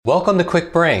Welcome to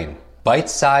Quick Brain,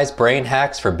 bite-sized brain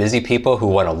hacks for busy people who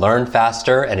want to learn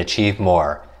faster and achieve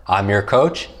more. I'm your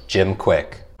coach, Jim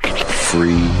Quick.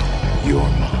 Free your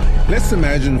mind. Let's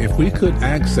imagine if we could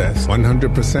access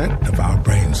 100% of our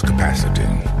brain's capacity.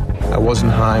 I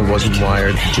wasn't high, wasn't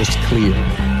wired, just clear.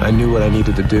 I knew what I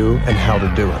needed to do and how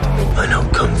to do it. I know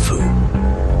Kung Fu.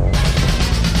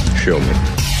 Show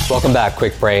me. Welcome back,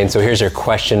 Quick Brain. So here's your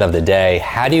question of the day.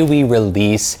 How do we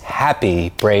release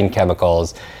happy brain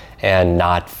chemicals and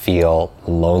not feel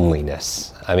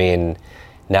loneliness? I mean,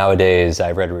 nowadays,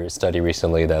 I read a study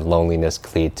recently that loneliness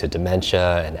can lead to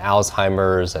dementia and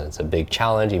Alzheimer's, and it's a big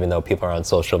challenge, even though people are on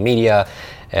social media.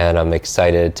 And I'm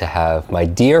excited to have my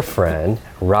dear friend,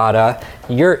 Radha.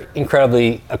 You're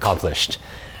incredibly accomplished,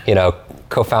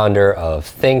 co-founder of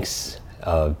Thinks,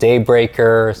 of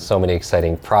Daybreaker, so many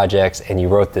exciting projects, and you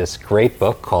wrote this great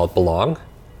book called Belong.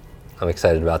 I'm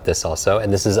excited about this also,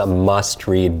 and this is a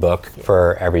must-read book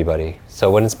for everybody. So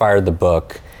what inspired the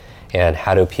book, and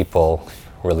how do people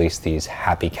release these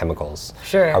happy chemicals?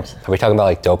 Sure. Are we talking about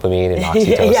like dopamine and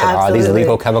oxytocin? Yeah, are these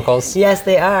legal chemicals? Yes,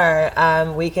 they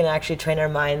are. We can actually train our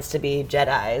minds to be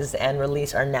Jedis and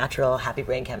release our natural happy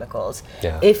brain chemicals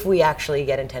if we actually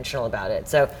get intentional about it.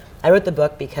 So I wrote the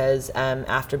book because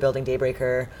after building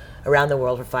Daybreaker around the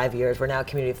world for 5 years, we're now a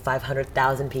community of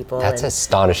 500,000 people. That's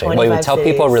astonishing. Wait, tell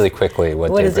people really quickly what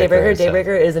is Daybreaker is.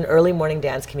 Daybreaker is an early morning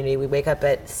dance community. We wake up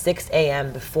at 6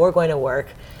 a.m. before going to work.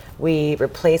 We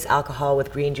replace alcohol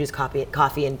with green juice,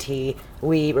 coffee and tea.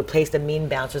 We replace the mean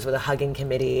bouncers with a hugging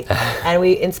committee. And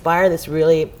we inspire this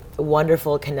really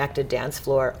wonderful connected dance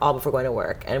floor all before going to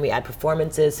work. And we add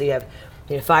performances, so you have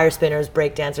fire spinners,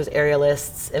 break dancers,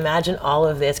 aerialists. Imagine all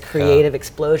of this creative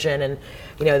explosion and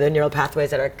the neural pathways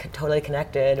that are totally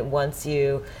connected once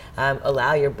you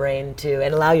allow your brain to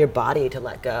and allow your body to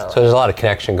let go. So there's a lot of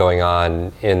connection going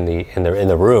on in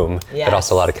the room, but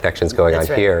also a lot of connections going on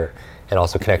here, and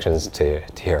also connections to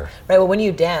here. Right. Well, when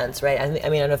you dance, right? I mean, I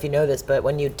don't know if you know this, but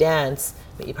when you dance,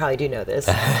 you probably do know this.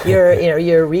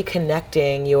 You're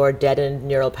reconnecting your deadened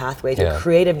neural pathways, your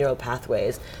creative neural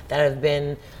pathways that have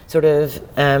been sort of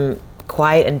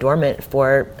quiet and dormant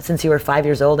since you were 5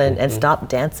 years old and stopped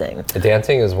dancing.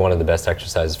 Dancing is one of the best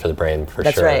exercises for the brain, for sure.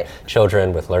 That's right.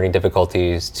 Children with learning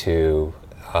difficulties to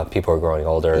people who are growing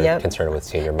older, concerned with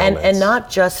senior moments. And not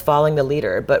just following the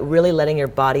leader, but really letting your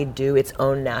body do its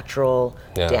own natural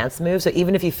dance moves. So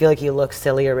even if you feel like you look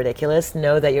silly or ridiculous,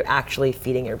 know that you're actually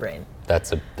feeding your brain.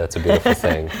 That's a beautiful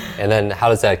thing. And then how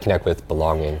does that connect with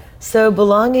belonging? So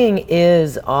belonging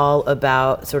is all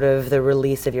about sort of the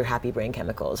release of your happy brain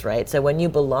chemicals, right? So when you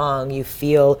belong, you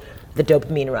feel the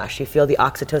dopamine rush, you feel the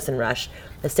oxytocin rush,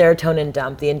 the serotonin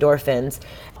dump, the endorphins.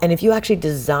 And if you actually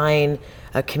design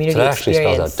a community experience. So that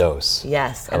actually spells out dose.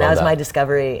 Yes, and that was my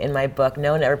discovery in my book.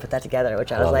 No one ever put that together,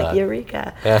 which I was like,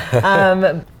 eureka.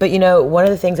 But one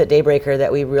of the things at Daybreaker that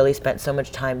we really spent so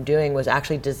much time doing was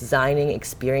actually designing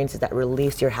experiences that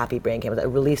release your happy brain chemicals, that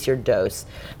release your dose.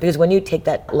 Because when you take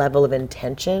that level of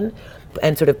intention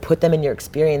and sort of put them in your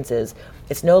experiences,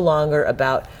 it's no longer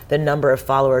about the number of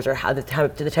followers or how the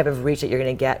type of reach that you're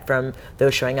going to get from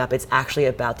those showing up. It's actually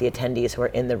about the attendees who are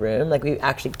in the room. Like, we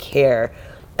actually care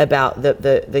about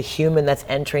the human that's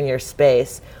entering your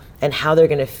space and how they're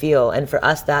going to feel. And for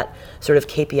us, that sort of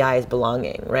KPI is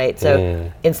belonging, right?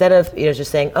 So instead of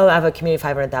just saying, I have a community of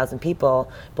 500,000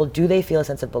 people, well, do they feel a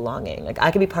sense of belonging? Like,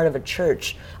 I could be part of a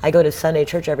church. I go to Sunday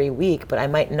church every week, but I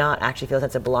might not actually feel a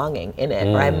sense of belonging in it.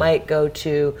 Or I might go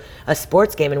to a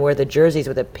sports game and wear the jerseys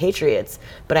with the Patriots,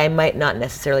 but I might not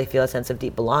necessarily feel a sense of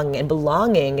deep belonging. And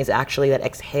belonging is actually that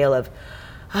exhale of,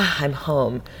 I'm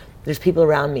home. There's people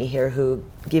around me here who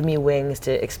give me wings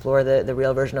to explore the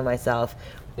real version of myself.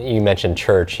 You mentioned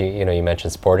church, you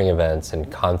mentioned sporting events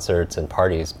and concerts and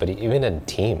parties, but even in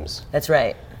teams. That's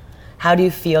right. How do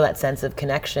you feel that sense of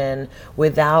connection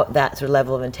without that sort of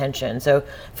level of intention? So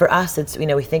for us, it's,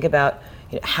 we think about,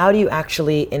 how do you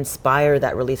actually inspire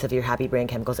that release of your happy brain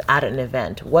chemicals at an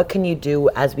event? What can you do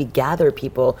as we gather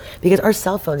people? Because our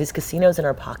cell phones, these casinos in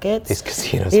our pockets. These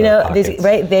casinos in our pockets.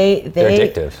 Right? They're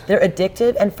addictive. They're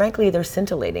addictive, and frankly, they're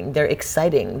scintillating. They're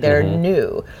exciting. They're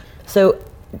new. So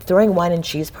throwing wine and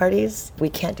cheese parties, we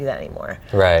can't do that anymore.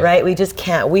 Right? We just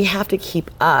can't. We have to keep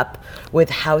up with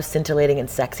how scintillating and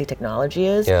sexy technology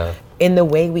is in the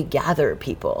way we gather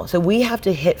people. So we have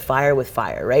to hit fire with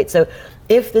fire, right? So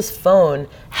if this phone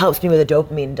helps me with a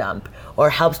dopamine dump, or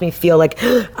helps me feel like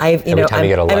I'm going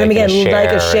to get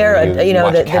a share,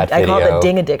 I call it the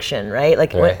ding addiction, right?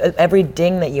 Like every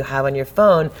ding that you have on your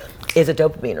phone is a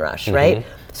dopamine rush, right?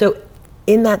 So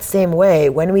in that same way,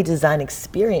 when we design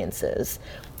experiences,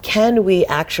 can we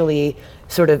actually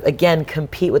sort of, again,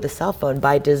 compete with the cell phone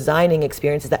by designing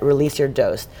experiences that release your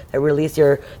dose, that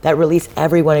release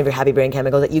every one of your happy brain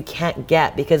chemicals that you can't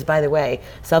get, because, by the way,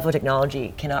 cell phone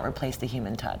technology cannot replace the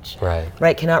human touch.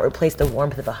 Right? Cannot replace the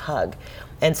warmth of a hug.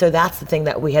 And so that's the thing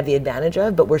that we have the advantage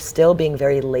of, but we're still being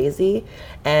very lazy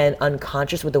and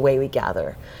unconscious with the way we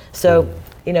gather. So,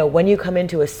 when you come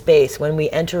into a space, when we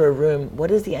enter a room, what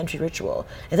is the entry ritual?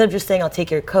 Instead of just saying, I'll take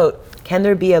your coat, can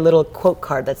there be a little quote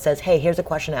card that says, hey, here's a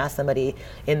question to ask somebody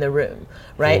in the room,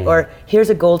 right? Or here's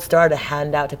a gold star to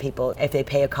hand out to people if they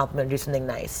pay a compliment or do something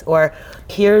nice. Or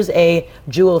here's a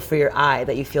jewel for your eye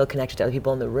that you feel connected to other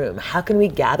people in the room. How can we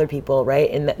gather people, right?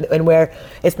 And where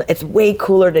it's way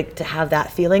cooler to have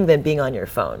that feeling than being on your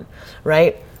phone,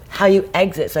 right? How you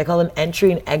exit, so I call them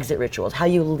entry and exit rituals. How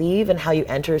you leave and how you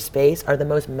enter a space are the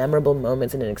most memorable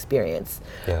moments in an experience,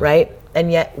 right?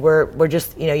 And yet we're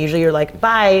just, usually you're like,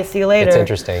 bye, see you later. It's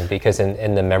interesting because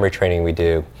in the memory training we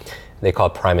do, they call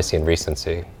it primacy and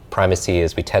recency. Primacy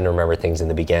is we tend to remember things in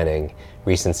the beginning.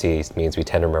 Recency means we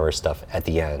tend to remember stuff at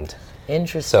the end.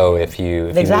 Interesting. So if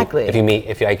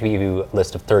I give you a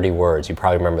list of 30 words, you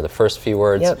probably remember the first few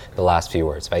words, the last few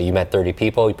words. If you met 30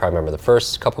 people, you probably remember the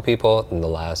first couple people and the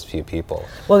last few people.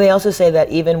 Well, they also say that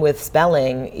even with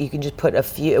spelling, you can just put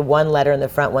one letter in the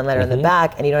front, one letter in the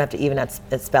back, and you don't have to even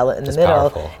spell it in the middle.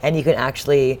 Powerful. And you can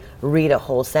actually read a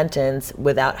whole sentence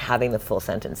without having the full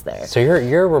sentence there. So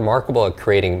you're remarkable at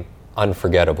creating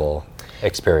unforgettable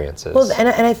experiences. Well, and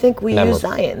I think we use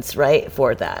science, right,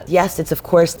 for that. Yes, it's of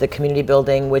course the community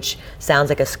building, which sounds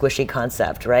like a squishy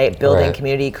concept, right? Building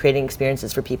community, creating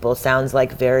experiences for people sounds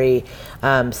like very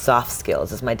soft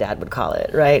skills, as my dad would call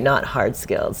it, right? Not hard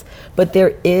skills. But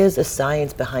there is a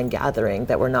science behind gathering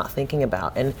that we're not thinking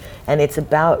about. And it's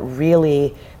about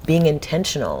really being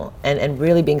intentional and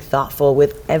really being thoughtful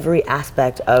with every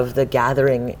aspect of the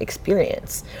gathering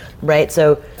experience, right?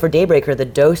 So for Daybreaker, the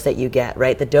dose that you get,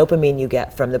 right, the dopamine you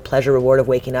get from the pleasure reward of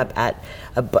waking up at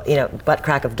butt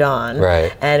crack of dawn,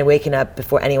 and waking up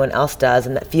before anyone else does,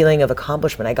 and that feeling of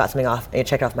accomplishment, I got something off,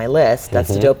 checked off my list, that's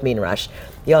the dopamine rush.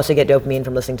 You also get dopamine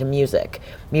from listening to music.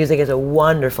 Music is a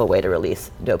wonderful way to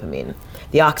release dopamine.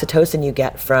 The oxytocin you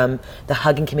get from the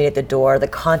hugging community at the door, the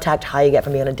contact high you get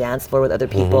from being on a dance floor with other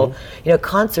people.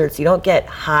 Concerts, you don't get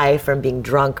high from being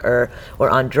drunk or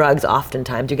on drugs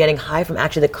oftentimes. You're getting high from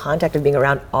actually the contact of being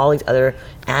around all these other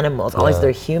animals, all these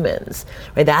other humans,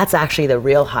 right? That's actually the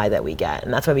real high that we get.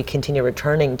 And that's why we continue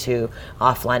returning to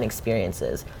offline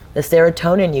experiences. The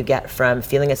serotonin you get from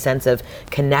feeling a sense of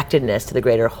connectedness to the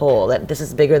greater whole, that this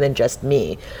is bigger than just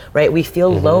me, right? We feel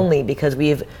lonely because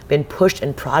we've been pushed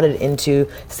and prodded into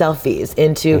selfies,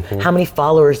 into how many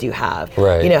followers you have,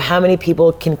 how many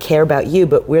people can care about you,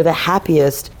 but we're the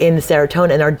happiest in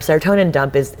serotonin, and our serotonin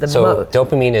dump is the most. So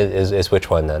dopamine is which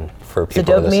one then? For people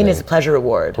so dopamine is pleasure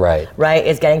reward, right?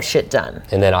 Is getting shit done.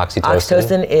 And then oxytocin?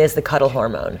 Oxytocin is the cuddle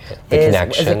hormone. Is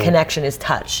a connection, is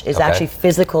touch, is actually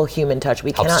physical human touch.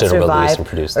 We cannot survive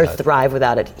or thrive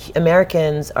without it.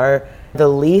 Americans are the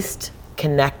least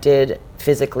connected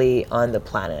physically on the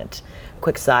planet.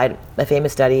 Quick side, a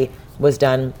famous study was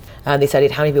done. They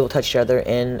studied how many people touch each other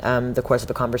in the course of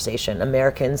a conversation.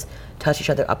 Americans touch each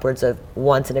other upwards of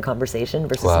once in a conversation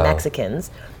versus Mexicans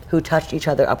who touched each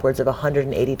other upwards of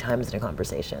 180 times in a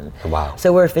conversation. Wow.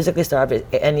 So we're physically starved,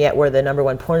 and yet we're the number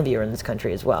one porn viewer in this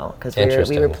country as well, because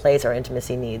we replace our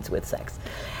intimacy needs with sex.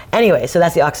 Anyway, so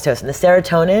that's the oxytocin. The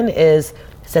serotonin is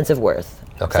sense of worth.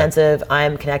 Sense of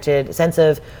I'm connected, sense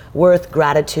of worth,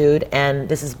 gratitude, and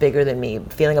this is bigger than me,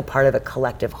 feeling a part of a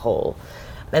collective whole.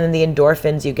 And then the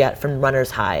endorphins you get from runner's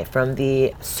high, from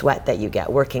the sweat that you get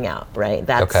working out, right?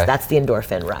 That's the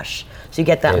endorphin rush. So you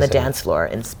get that on the dance floor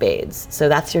in spades. So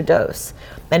that's your dose.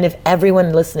 And if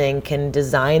everyone listening can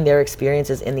design their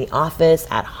experiences in the office,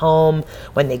 at home,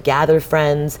 when they gather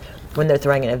friends, when they're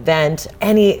throwing an event,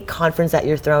 any conference that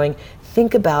you're throwing,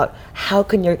 think about how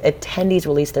can your attendees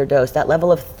release their dose. That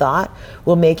level of thought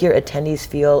will make your attendees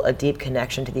feel a deep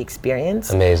connection to the experience.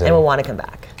 Amazing. And will want to come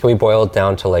back. Can we boil it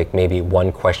down to like maybe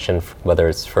one question, whether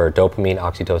it's for dopamine,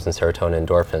 oxytocin, serotonin,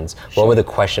 endorphins? What would the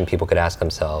question people could ask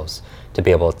themselves to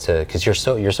be able to, because you're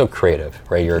so creative,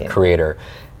 right? You're a creator.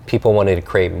 People wanted to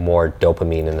create more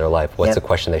dopamine in their life. What's the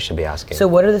question they should be asking? So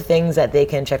what are the things that they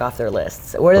can check off their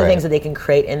lists? What are the things that they can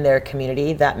create in their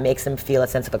community that makes them feel a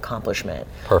sense of accomplishment?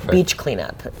 Perfect. Beach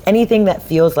cleanup. Anything that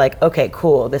feels like, okay,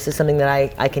 cool, this is something that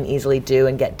I can easily do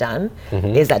and get done,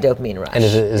 is that dopamine rush. And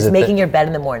is it making your bed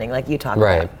in the morning, like you talked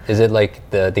about. Is it like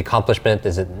the accomplishment?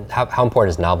 Is it how important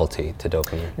is novelty to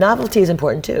dopamine? Novelty is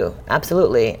important too,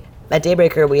 absolutely. At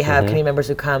Daybreaker, we have community members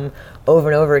who come over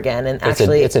and over again, and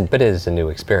but it is a new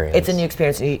experience. It's a new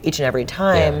experience each and every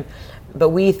time. But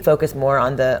we focus more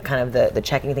on the kind of the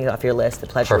checking things off your list, the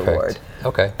pleasure Perfect. reward.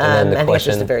 Okay. And then I think it's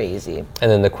just very easy.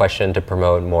 And then the question to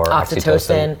promote more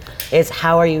oxytocin is,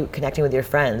 how are you connecting with your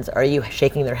friends? Are you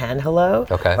shaking their hand hello?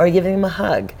 Okay. Or are you giving them a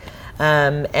hug?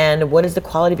 And what does the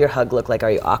quality of your hug look like?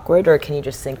 Are you awkward, or can you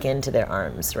just sink into their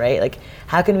arms, right? Like,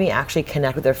 how can we actually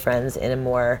connect with our friends in a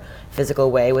more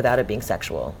physical way without it being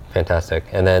sexual? Fantastic.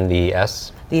 And then the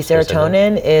S? The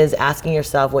serotonin is asking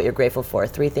yourself what you're grateful for.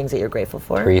 3 things that you're grateful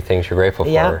for. 3 things you're grateful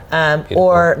for. Yeah.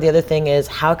 Or the other thing is,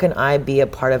 how can I be a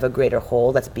part of a greater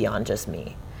whole that's beyond just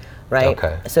me? Right?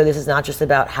 Okay. So this is not just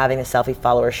about having a selfie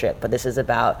followership, but this is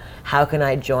about how can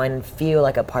I join and feel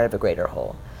like a part of a greater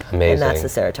whole. Amazing. And that's the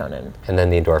serotonin. And then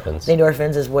the endorphins. The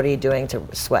endorphins is, what are you doing to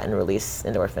sweat and release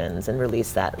endorphins and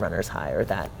release that runner's high, or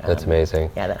that. That's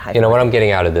amazing. Yeah, that high. You know, what I'm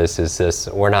getting out of this is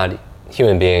we're not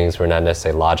human beings, we're not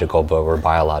necessarily logical, but we're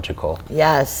biological.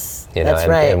 Yes, You know, that's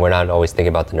right. And we're not always thinking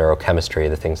about the neurochemistry,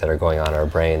 the things that are going on in our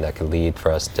brain that could lead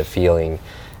for us to feeling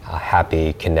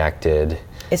happy, connected.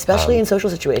 Especially in social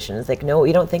situations, like, no,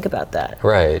 you don't think about that.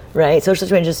 Right. Right. Social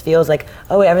situation just feels like,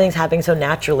 oh, everything's happening so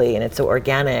naturally and it's so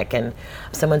organic. And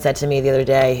someone said to me the other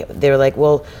day, they were like,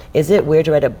 well, is it weird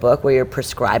to write a book where you're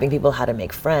prescribing people how to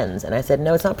make friends? And I said,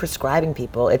 no, it's not prescribing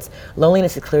people. It's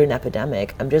loneliness is clearly an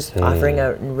epidemic. I'm just offering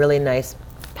a really nice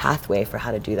pathway for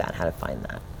how to do that, how to find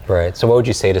that. Right. So what would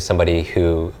you say to somebody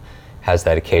who has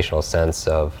that occasional sense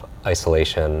of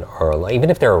isolation, or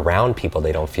even if they're around people,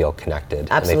 they don't feel connected?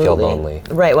 Absolutely. And they feel lonely?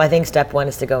 Right. Well, I think step 1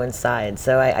 is to go inside.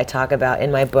 So I talk about,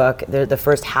 in my book, the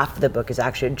first half of the book is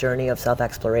actually a journey of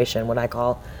self-exploration, what I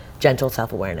call gentle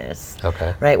self-awareness.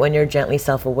 Okay. Right. When you're gently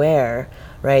self-aware,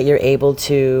 right, you're able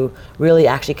to really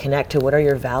actually connect to, what are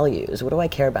your values? What do I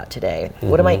care about today?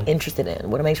 What am I interested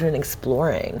in? What am I interested in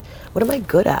exploring? What am I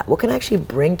good at? What can I actually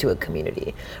bring to a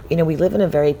community? You know, we live in a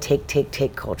very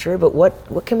take culture, but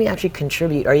what can we actually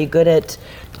contribute? Are you good at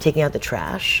taking out the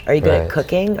trash? Are you good at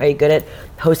cooking? Are you good at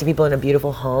hosting people in a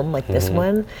beautiful home like this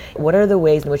one? What are the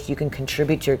ways in which you can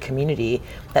contribute to your community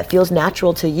that feels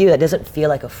natural to you, that doesn't feel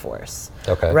like a force?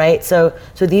 Okay. Right? So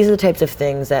these are the types of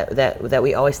things that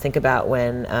we always think about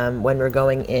when we're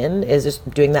going in, is just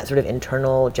doing that sort of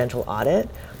internal gentle audit,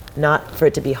 not for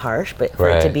it to be harsh, but for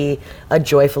it to be a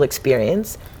joyful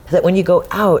experience. So that when you go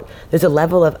out, there's a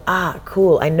level of,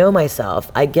 cool, I know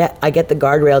myself. I get the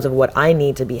guardrails of what I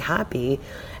need to be happy,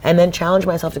 and then challenge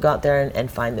myself to go out there and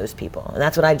find those people. And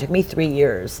that's what it took me 3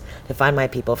 years to find my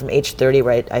people. From age 30,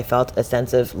 where I felt a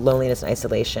sense of loneliness and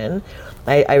isolation,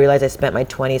 I realized I spent my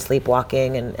 20s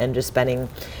sleepwalking and just spending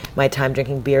my time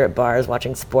drinking beer at bars,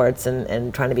 watching sports,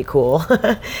 and trying to be cool.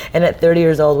 And at 30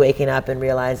 years old, waking up and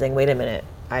realizing, wait a minute,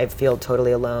 I feel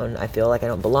totally alone. I feel like I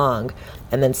don't belong.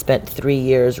 And then spent 3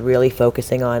 years really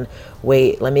focusing on,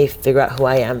 wait, let me figure out who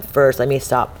I am first. Let me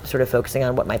stop sort of focusing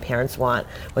on what my parents want,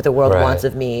 what the world wants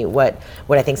of me, what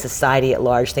I think society at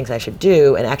large thinks I should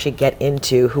do, and actually get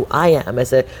into who I am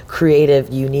as a creative,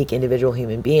 unique, individual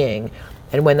human being.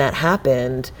 And when that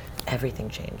happened, everything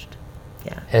changed.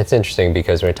 Yeah. And it's interesting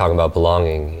because when we're talking about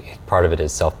belonging, part of it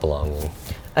is self-belonging.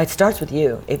 It starts with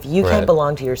you. If you can't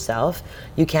belong to yourself,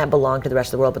 you can't belong to the rest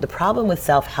of the world. But the problem with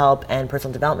self-help and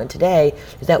personal development today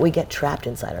is that we get trapped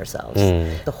inside ourselves.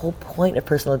 The whole point of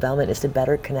personal development is to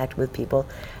better connect with people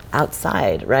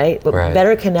outside, right? But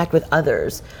better connect with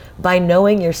others. By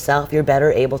knowing yourself, you're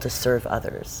better able to serve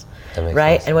others,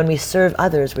 right? Sense. And when we serve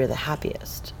others, we're the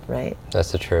happiest, right?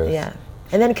 That's the truth. Yeah.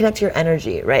 And then connect to your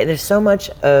energy, right? There's so much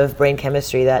of brain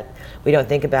chemistry that we don't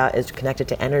think about is connected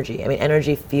to energy. I mean,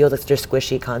 energy feels like such a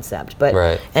squishy concept,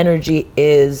 but energy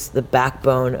is the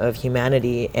backbone of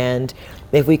humanity. And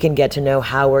if we can get to know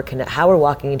how we're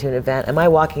walking into an event, am I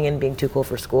walking in being too cool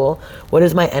for school? What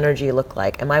does my energy look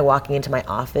like? Am I walking into my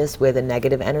office with a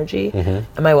negative energy?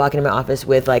 Am I walking into my office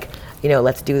with, like,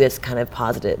 let's do this kind of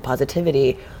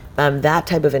positivity? That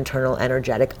type of internal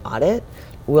energetic audit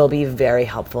will be very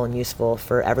helpful and useful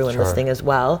for everyone listening as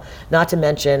well. Not to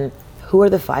mention, who are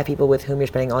the 5 people with whom you're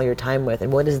spending all your time with,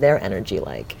 and what is their energy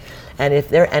like? And if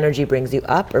their energy brings you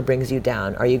up or brings you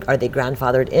down, are they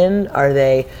grandfathered in? Are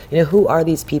they, who are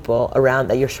these people around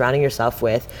that you're surrounding yourself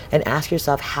with? And ask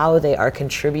yourself how they are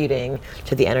contributing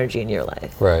to the energy in your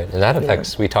life. Right, and that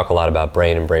affects, we talk a lot about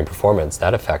brain and brain performance,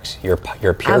 that affects your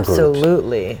peer group.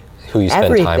 Absolutely. Who you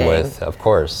spend time with, of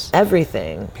course.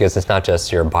 Everything. Because it's not just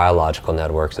your biological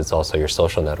networks, it's also your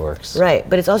social networks. Right,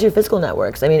 but it's also your physical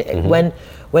networks. I mean,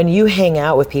 when you hang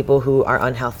out with people who are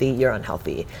unhealthy, you're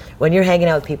unhealthy. When you're hanging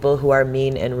out with people who are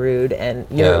mean and rude, and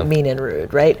you're mean and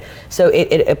rude, right? So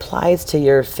it applies to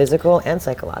your physical and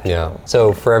psychological. Yeah.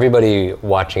 So for everybody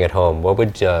watching at home, what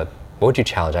would What would you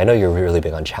challenge? I know you're really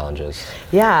big on challenges.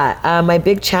 Yeah, my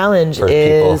big challenge For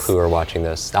is... people who are watching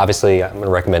this. Obviously, I'm going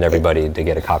to recommend everybody to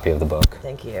get a copy of the book.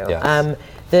 Thank you. Yes.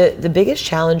 The biggest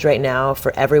challenge right now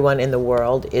for everyone in the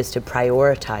world is to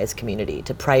prioritize community,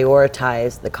 to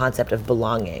prioritize the concept of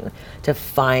belonging, to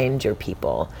find your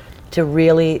people, to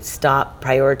really stop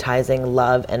prioritizing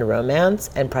love and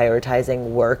romance and prioritizing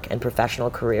work and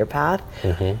professional career path.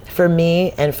 For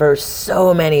me and for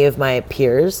so many of my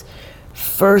peers,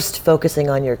 first focusing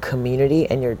on your community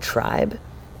and your tribe,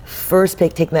 first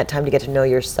taking that time to get to know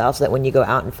yourself so that when you go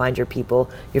out and find your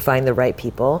people, you're finding the right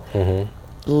people,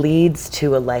 leads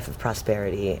to a life of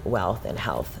prosperity, wealth, and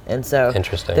health. And so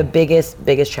the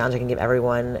biggest challenge I can give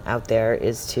everyone out there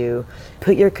is to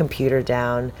put your computer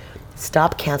down,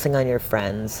 stop canceling on your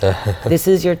friends. This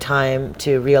is your time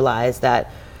to realize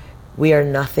that we are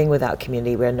nothing without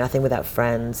community, we are nothing without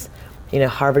friends. You know,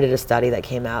 Harvard did a study that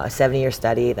came out, a 7-year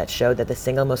study that showed that the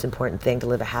single most important thing to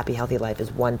live a happy, healthy life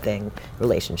is one thing: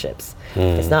 relationships.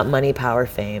 It's not money, power,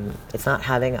 fame. It's not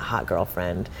having a hot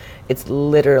girlfriend. It's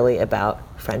literally about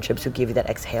friendships who give you that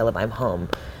exhale of I'm home.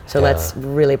 So let's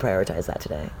really prioritize that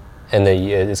today. And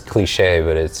it's cliche,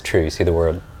 but it's true. You see the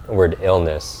word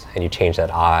illness, and you change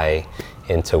that I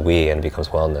into we, and it becomes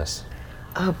wellness.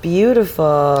 Oh,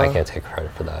 beautiful. I can't take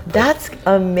credit for that. That's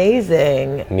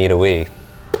amazing. Me to we.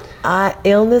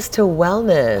 Illness to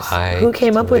wellness. Who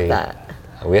came up with that?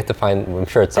 We have to find, I'm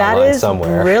sure it's online somewhere.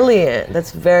 That is brilliant.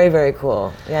 That's very, very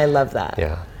cool. Yeah, I love that.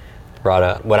 Yeah.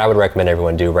 Radha, what I would recommend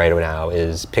everyone do right now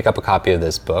is pick up a copy of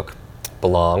this book,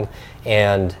 Belong,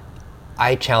 and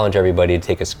I challenge everybody to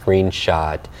take a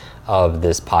screenshot of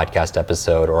this podcast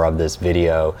episode or of this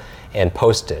video and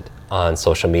post it on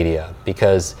social media,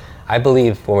 because I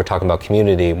believe when we're talking about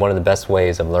community, one of the best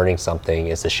ways of learning something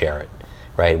is to share it.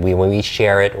 Right? When we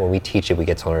share it, when we teach it, we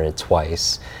get to learn it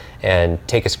twice. And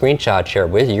take a screenshot, share it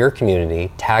with your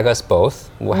community, tag us both.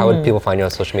 How would people find you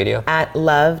on social media? At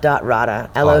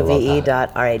love.radha,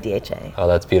 LOVE.RADHA. Oh,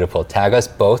 that's beautiful. Tag us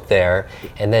both there,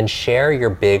 and then share your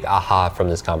big aha from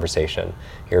this conversation.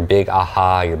 Your big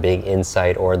aha, your big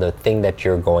insight, or the thing that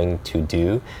you're going to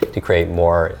do to create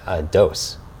more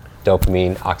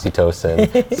dopamine, oxytocin,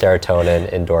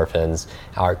 serotonin, endorphins,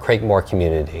 create more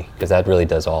community, because that really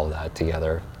does all of that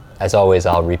together. As always,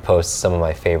 I'll repost some of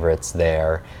my favorites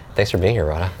there. Thanks for being here,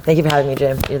 Radha. Thank you for having me,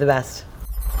 Jim. You're the best.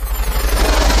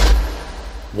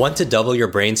 Want to double your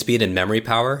brain speed and memory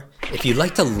power? If you'd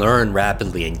like to learn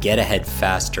rapidly and get ahead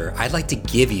faster, I'd like to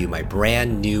give you my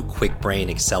brand new Quick Brain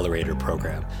Accelerator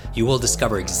program. You will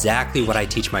discover exactly what I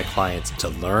teach my clients to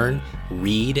learn,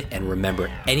 read, and remember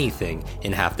anything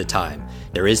in half the time.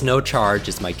 There is no charge.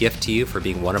 It's my gift to you for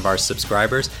being one of our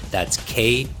subscribers. That's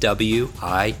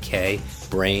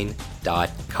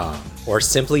KWIKbrain.com. Or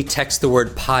simply text the word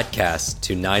podcast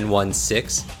to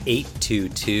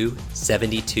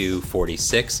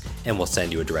 916-822-7246 and we'll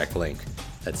send you a direct link.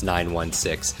 That's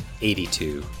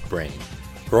 916-82-BRAIN.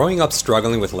 Growing up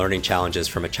struggling with learning challenges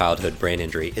from a childhood brain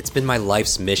injury, it's been my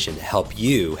life's mission to help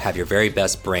you have your very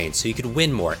best brain so you can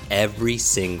win more every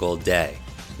single day.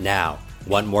 Now,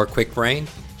 want more Quick Brain?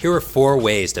 Here are 4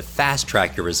 ways to fast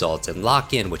track your results and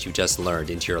lock in what you just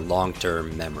learned into your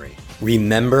long-term memory.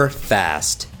 Remember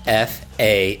FAST,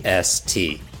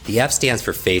 F-A-S-T. The F stands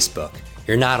for Facebook.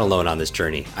 You're not alone on this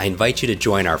journey. I invite you to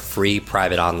join our free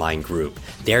private online group.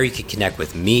 There you can connect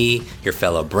with me, your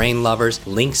fellow brain lovers,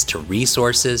 links to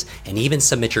resources, and even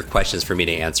submit your questions for me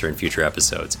to answer in future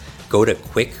episodes. Go to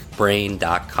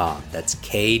quickbrain.com. That's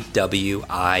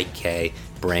K-W-I-K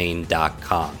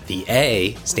brain.com. The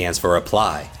A stands for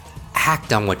apply.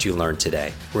 Act on what you learned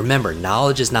today. Remember,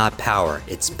 knowledge is not power,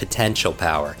 it's potential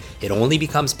power. It only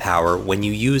becomes power when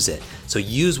you use it. So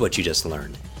use what you just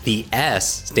learned. The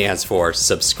S stands for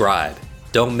subscribe.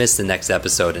 Don't miss the next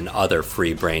episode and other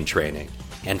free brain training.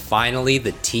 And finally,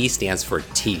 the T stands for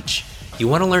teach. You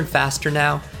want to learn faster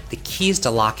now? The key is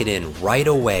to lock it in right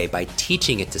away by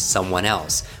teaching it to someone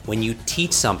else. When you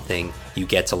teach something, you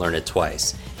get to learn it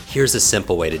twice. Here's a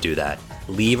simple way to do that.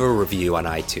 Leave a review on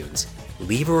iTunes.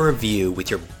 Leave a review with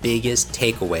your biggest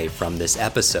takeaway from this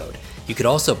episode. You could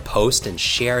also post and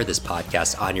share this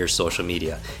podcast on your social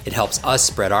media. It helps us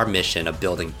spread our mission of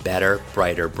building better,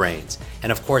 brighter brains.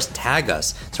 And of course, tag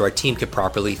us so our team can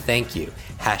properly thank you.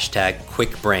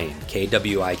 #QuickBrain,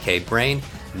 K-W-I-K brain.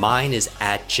 Mine is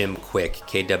 @JimQuick,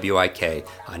 K-W-I-K,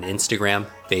 on Instagram,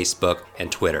 Facebook,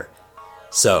 and Twitter.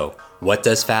 So, what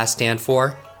does FAST stand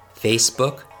for?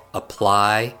 Facebook,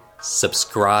 apply,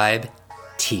 subscribe,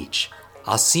 teach.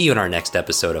 I'll see you in our next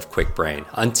episode of Quick Brain.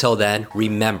 Until then,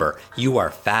 remember, you are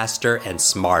faster and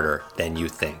smarter than you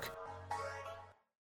think.